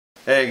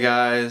Hey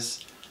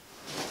guys,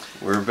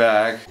 we're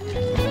back.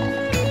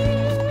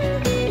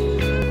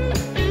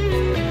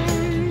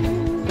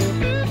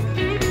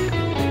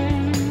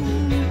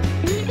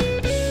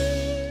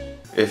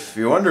 If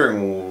you're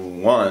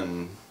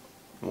wondering,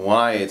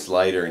 why it's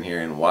lighter in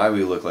here and why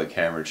we look like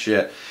hammered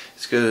shit,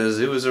 it's because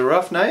it was a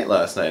rough night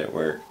last night at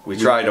work. We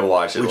tried to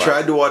watch it. We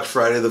tried to watch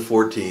Friday the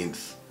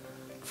 14th.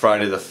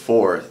 Friday the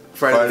 4th.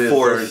 Friday the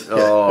 4th.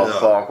 Oh,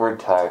 fuck, we're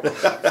tired.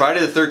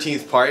 Friday the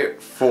 13th,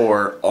 part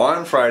 4,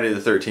 on Friday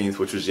the 13th,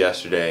 which was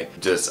yesterday.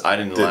 I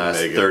didn't last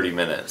 30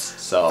 minutes.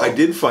 So I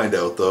did find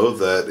out, though,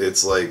 that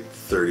it's like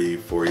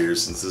 34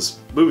 years since this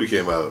movie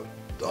came out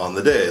on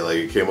the day. Like,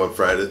 it came out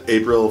Friday the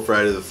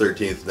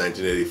 13th,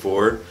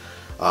 1984,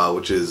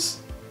 which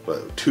is,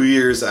 what, 2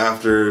 years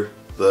after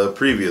the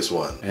previous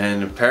one.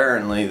 And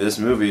apparently this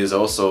movie is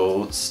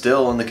also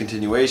still in the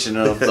continuation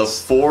of the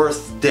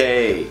 4th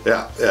day.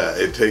 Yeah,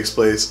 it takes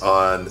place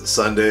on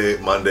Sunday,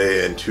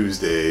 Monday, and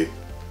Tuesday,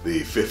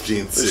 the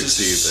 15th,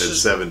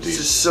 16th, and 17th. It's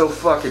just so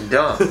fucking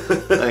dumb.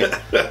 Like,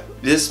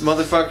 this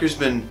motherfucker's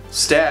been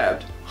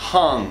stabbed,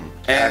 hung,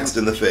 and axed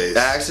in the face.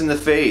 Axed in the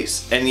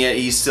face, and yet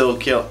he's still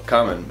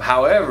coming.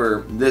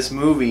 However, this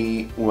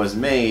movie was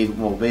made,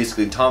 well,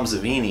 basically Tom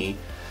Savini,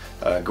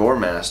 Gore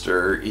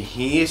Master,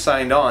 he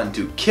signed on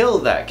to kill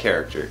that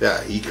character.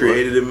 Yeah, he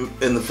created him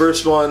in the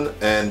first one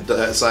and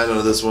signed on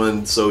to this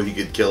one so he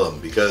could kill him,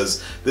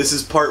 because this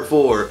is part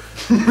 4,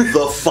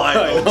 the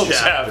final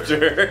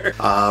chapter.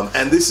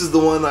 And this is the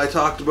one I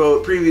talked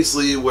about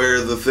previously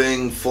where the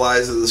thing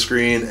flies at the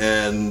screen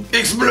and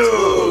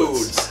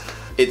explodes.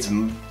 It's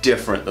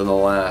different than the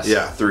last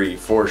 3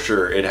 for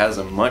sure. It has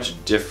a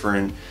much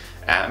different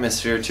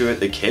atmosphere to it.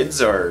 The kids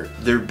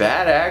they're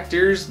bad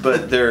actors,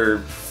 but they're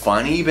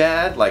funny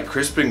bad. Like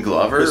Crispin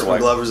Glover. Crispin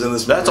Glover's in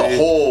this movie. That's a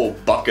whole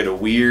bucket of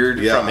weird,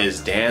 from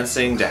his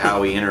dancing to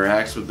how he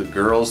interacts with the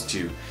girls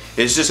to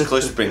it's just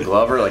Crispin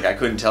Glover. Like, I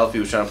couldn't tell if he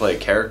was trying to play a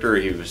character or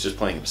he was just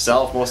playing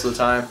himself most of the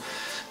time.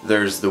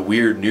 There's the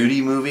weird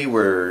nudie movie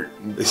where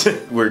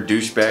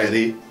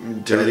douchebag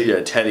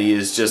Teddy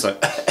is just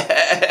like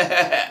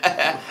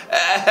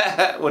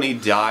when he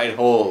died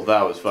whole.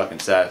 That was fucking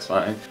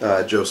satisfying.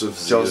 Joseph.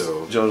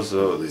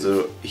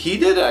 He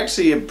did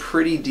actually a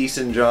pretty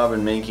decent job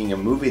in making a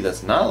movie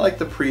that's not like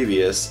the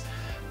previous,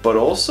 but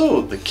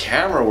also the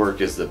camera work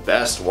is the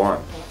best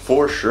one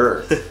for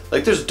sure.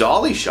 Like, there's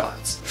dolly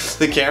shots.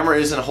 The camera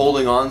isn't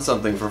holding on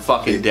something for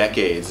fucking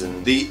decades,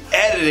 and the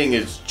editing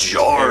is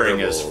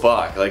jarring as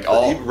fuck. Like,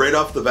 right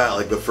off the bat,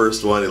 like the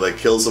first one, he like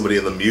kills somebody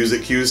and the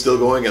music cue's still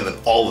going, and then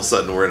all of a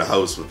sudden we're in a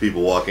house with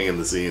people walking in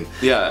the scene.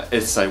 Yeah,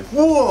 it's like,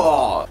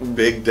 whoa!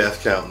 Big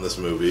death count in this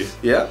movie.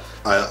 Yeah.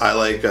 I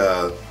like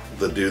the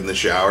dude in the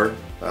shower.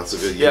 That's a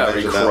good. Yeah,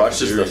 he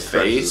crushes the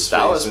face.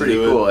 That was pretty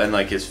cool, and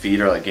like his feet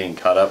are like getting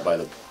cut up by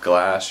the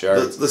glass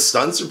shards. The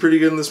stunts are pretty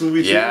good in this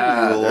movie too.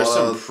 Yeah, there's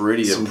some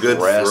good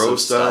throw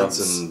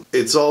stunts, and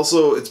it's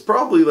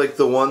probably like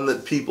the one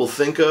that people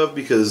think of,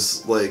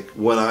 because like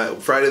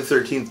Friday the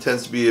 13th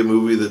tends to be a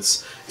movie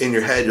that's in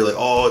your head. You're like,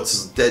 oh,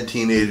 it's dead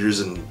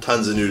teenagers and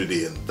tons of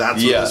nudity, and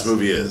that's what this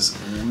movie is.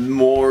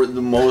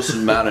 The most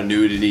amount of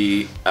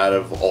nudity out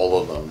of all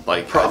of them.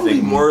 Like, probably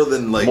more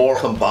than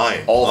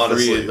combined. All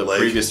honestly, three, the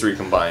previous 3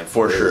 combined,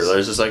 for sure.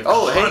 There's just like,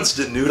 oh,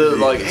 constant nudity.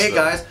 Like, hey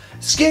guys,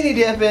 skinny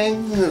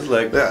dipping. It's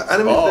like, yeah,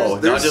 and I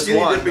mean, there's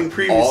skinny dipping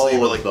previously,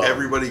 but like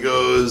everybody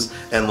goes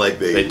and like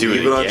they do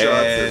it on shots.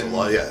 There's a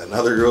lot. Yeah,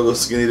 another girl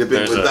goes skinny dipping.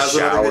 There's but that's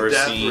another good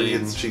death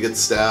scene. where she gets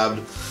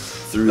stabbed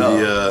through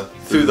the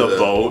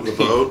boat. The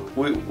boat.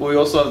 We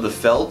also have the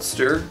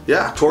Feldster.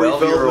 Yeah, Corey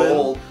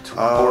Feldman.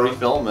 Corey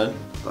Feldman.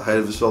 The height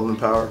of his Feldman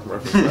power.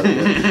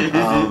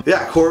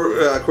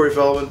 Corey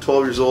Feldman,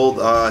 12 years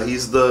old.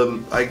 He's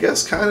I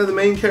guess, kind of the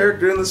main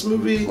character in this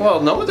movie.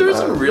 Well, no, there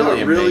isn't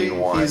really a main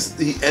one.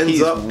 He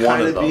ends up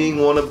kind of being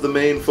one of the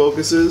main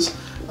focuses.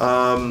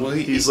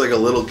 He's like a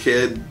little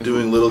kid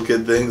doing little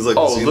kid things. Like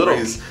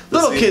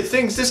little kid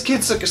things. This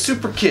kid's like a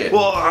super kid.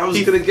 Well, I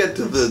was gonna get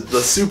to the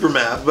super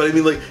math, but I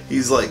mean, like,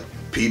 he's like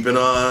peeping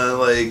on,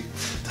 like,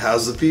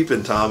 how's the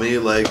peeping, Tommy?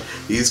 Like,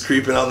 he's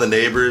creeping on the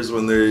neighbors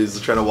when he's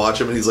trying to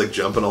watch him, and he's like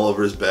jumping all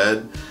over his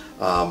bed.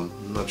 I'm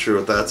not sure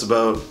what that's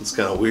about. It's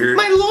kind of weird.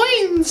 My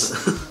loins.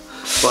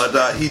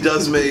 But he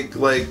does make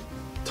like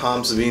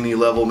Tom Savini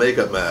level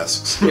makeup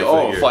masks.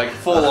 Like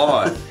full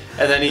on.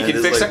 And then he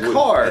can fix a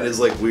car. And his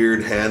like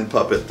weird hand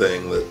puppet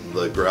thing,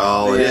 the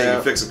growl. Yeah, he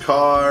can fix a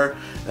car.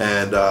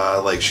 And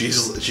like she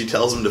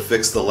tells him to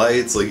fix the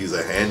lights, like he's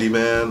a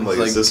handyman, like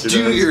his sister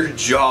do does. your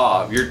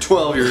job. You're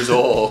 12 years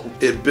old.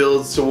 It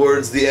builds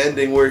towards the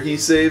ending where he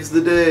saves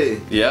the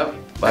day. Yep,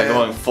 by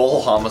going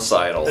full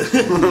homicidal.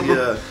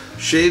 Yeah,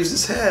 shaves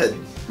his head.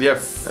 Yeah,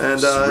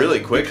 and really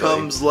quickly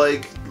becomes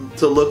like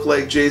to look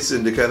like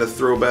Jason, to kind of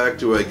throw back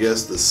to, I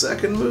guess, the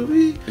second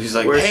movie. He's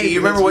like, hey, you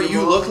remember what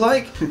you look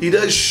like? He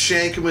does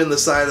shank him in the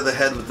side of the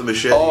head with the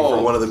machete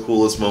for one of the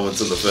coolest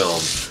moments in the film,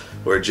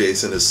 where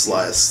Jason is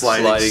sliding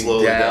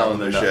slowly down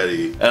the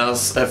machete. And I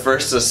was at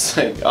first just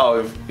like,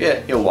 oh,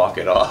 yeah, he'll walk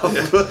it off.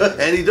 Yeah.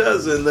 And he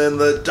does, and then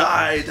the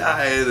die,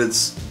 and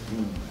it's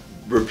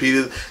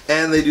repeated,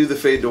 and they do the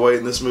fade to white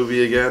in this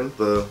movie again.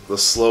 The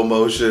slow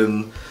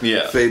motion,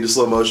 fade to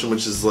slow motion,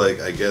 which is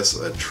like, I guess,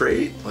 a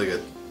trait, like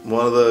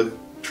one of the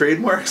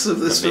trademarks of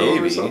this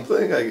film or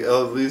something,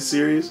 of these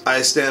series.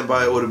 I stand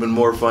by it would have been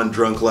more fun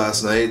drunk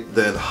last night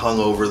than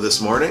hungover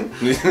this morning.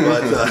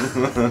 But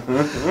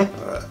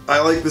I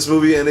like this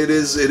movie, and it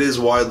is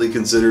widely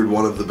considered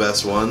one of the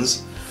best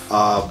ones.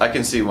 I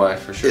can see why,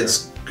 for sure.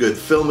 It's good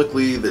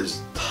filmically.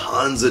 There's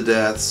tons of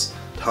deaths,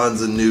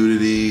 tons of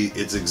nudity.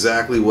 It's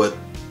exactly what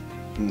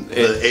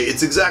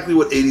it's exactly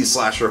what 80s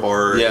slasher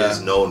horror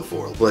is known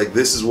for. Like,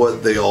 this is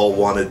what they all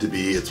wanted to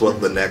be. It's what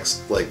the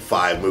next like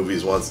 5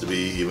 movies wants to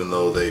be, even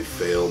though they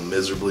fail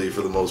miserably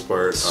for the most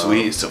part.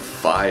 Sweet, so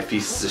 5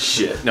 pieces of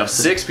shit. No,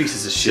 6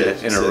 pieces of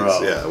shit in a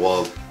row. Yeah,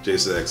 well,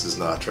 Jason X does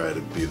not try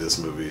to be this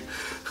movie.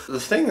 The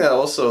thing that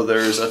also,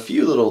 there's a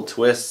few little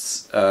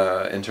twists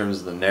in terms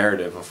of the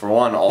narrative. For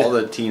one, all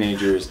the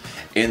teenagers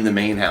in the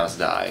main house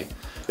die.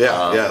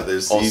 Yeah,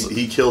 there's also,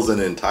 he kills an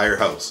entire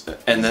house.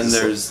 And then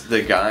there's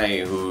the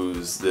guy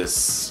who's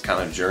this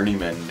kind of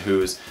journeyman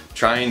who's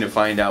trying to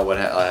find out what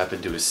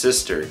happened to his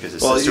sister, because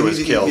his sister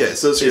was killed. Yeah,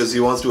 so he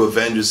wants to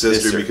avenge his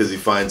sister because he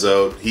finds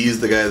out, he's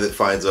the guy that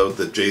finds out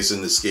that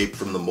Jason escaped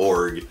from the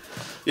morgue.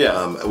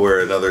 Yeah, where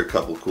another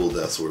couple cool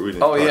deaths were. We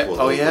didn't talk about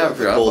those, I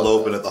forgot pulled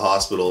open at the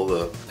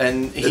hospital.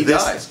 And he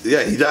dies.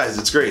 Yeah, he dies.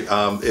 It's great.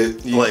 I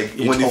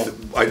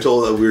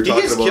told we were talking about.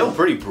 He gets killed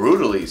pretty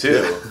brutally too.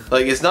 Yeah.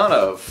 Like, it's not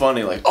a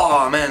funny like,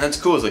 oh man, that's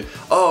cool. It's like,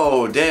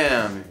 oh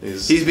damn,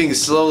 he's being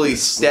slowly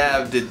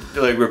stabbed,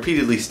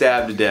 repeatedly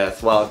stabbed to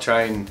death while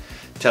trying to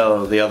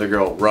tell the other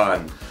girl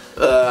run.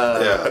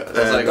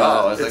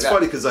 It's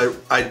funny because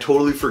I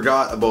totally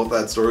forgot about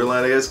that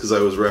storyline, I guess, because I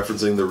was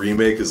referencing the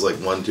remake as like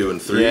 1, 2, and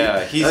 3.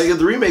 Yeah,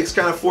 the remake's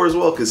kind of 4 as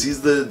well, because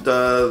he's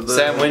the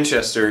Sam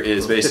Winchester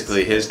is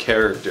basically his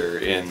character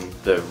in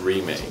the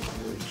remake.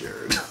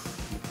 Jared.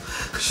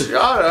 Shut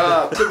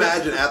up!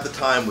 Imagine at the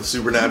time with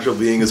Supernatural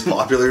being as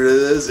popular as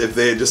it is, if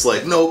they had just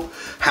like, nope,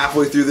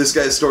 halfway through this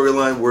guy's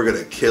storyline, we're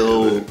gonna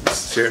kill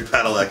Jared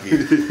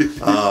Padalecki.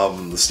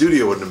 The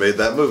studio wouldn't have made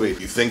that movie.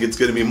 You think it's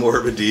gonna be more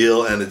of a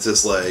deal, and it's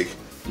just like,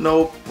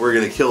 nope, we're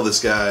gonna kill this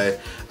guy.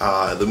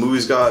 The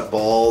movie's got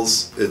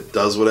balls. It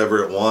does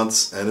whatever it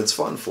wants, and it's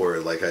fun for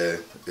it. Like,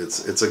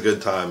 it's a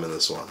good time in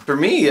this one. For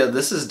me,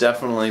 this is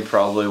definitely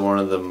probably one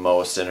of the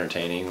most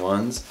entertaining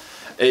ones.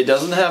 It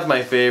doesn't have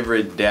my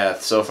favorite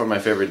death. So far, my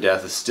favorite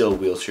death is still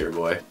Wheelchair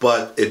Boy.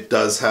 But it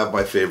does have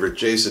my favorite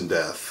Jason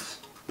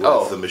death.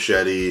 With the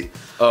machete.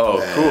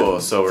 Oh, cool.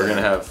 So we're going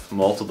to have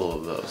multiple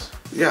of those.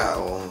 Yeah,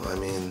 well, I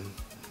mean,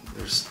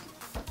 there's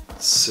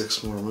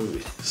 6 more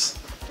movies.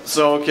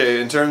 So,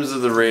 okay, in terms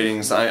of the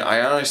ratings,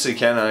 I honestly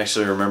can't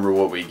actually remember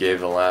what we gave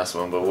the last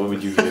one, but what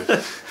would you give?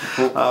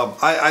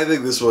 I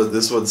think this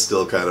one's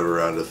still kind of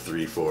around a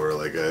 3-4,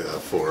 like a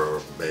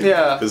 4 maybe.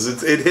 Yeah.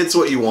 Because it hits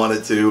what you want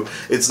it to.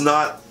 It's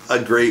not a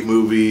great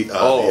movie.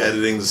 The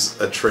editing's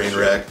a train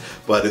wreck,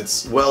 but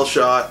it's well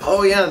shot.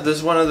 Oh yeah,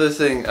 there's one other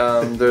thing.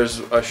 There's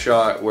a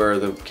shot where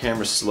the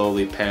camera's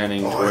slowly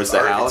panning towards the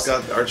house,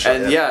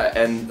 and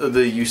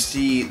you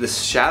see the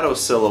shadow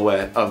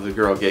silhouette of the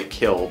girl get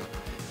killed.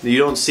 You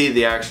don't see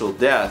the actual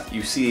death.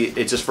 You see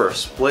it just for a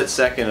split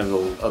second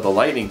of the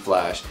lightning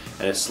flash,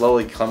 and it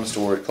slowly comes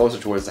closer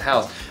towards the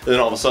house. And then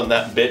all of a sudden,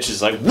 that bitch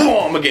is like,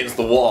 boom, against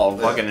the wall,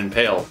 fucking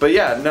impaled. But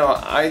yeah, no,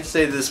 I'd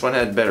say this one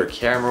had better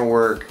camera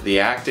work.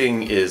 The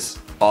acting is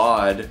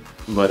odd,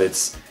 but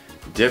it's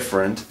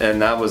different,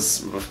 and that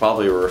was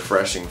probably a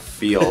refreshing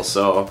feel.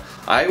 So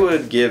I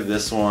would give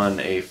this one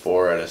a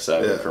 4 out of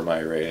 7 for my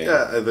rating.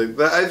 Yeah,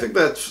 I think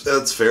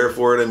that's fair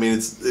for it. I mean,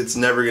 it's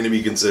never going to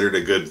be considered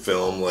a good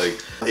film.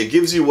 Like, it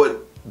gives you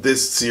what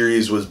this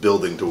series was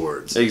building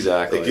towards.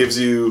 Exactly. It gives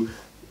you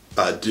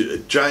a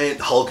giant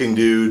hulking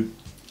dude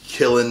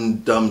killing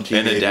dumb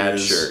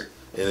teenagers.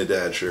 In a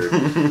dad shirt.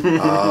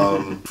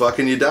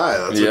 Fucking you die.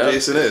 That's what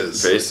Jason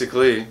is.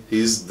 Basically.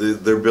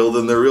 They're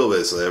building their real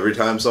base. So every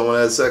time someone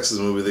has sex in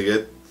this movie, they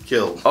get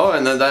killed. Oh,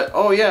 and then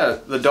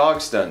the dog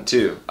stunt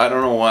too. I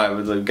don't know why,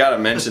 but I've got to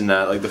mention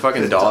that. Like, the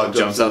fucking dog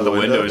jumps out the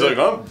window. He's like,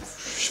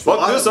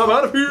 fuck this, I'm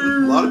out of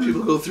here. A lot of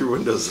people go through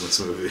windows in this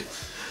movie.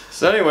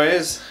 So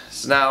anyways,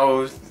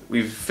 now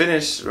we've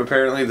finished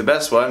apparently the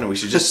best one, and we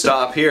should just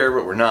stop here,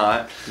 but we're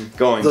not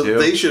going to.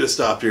 They should have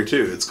stopped here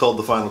too. It's called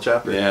The Final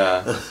Chapter.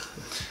 Yeah.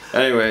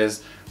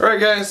 Anyways,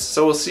 alright guys,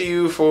 so we'll see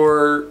you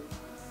for,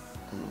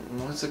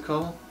 what's it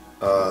called?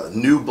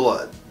 New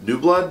Blood. New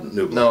Blood?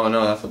 New Blood.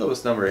 No, I thought that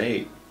was number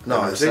 8.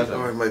 No, I think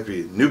it might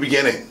be New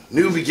Beginning.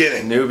 New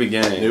Beginning. New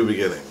Beginning. New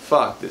Beginning.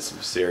 Fuck, this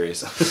was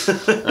serious.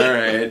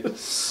 Alright,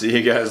 see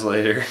you guys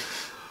later.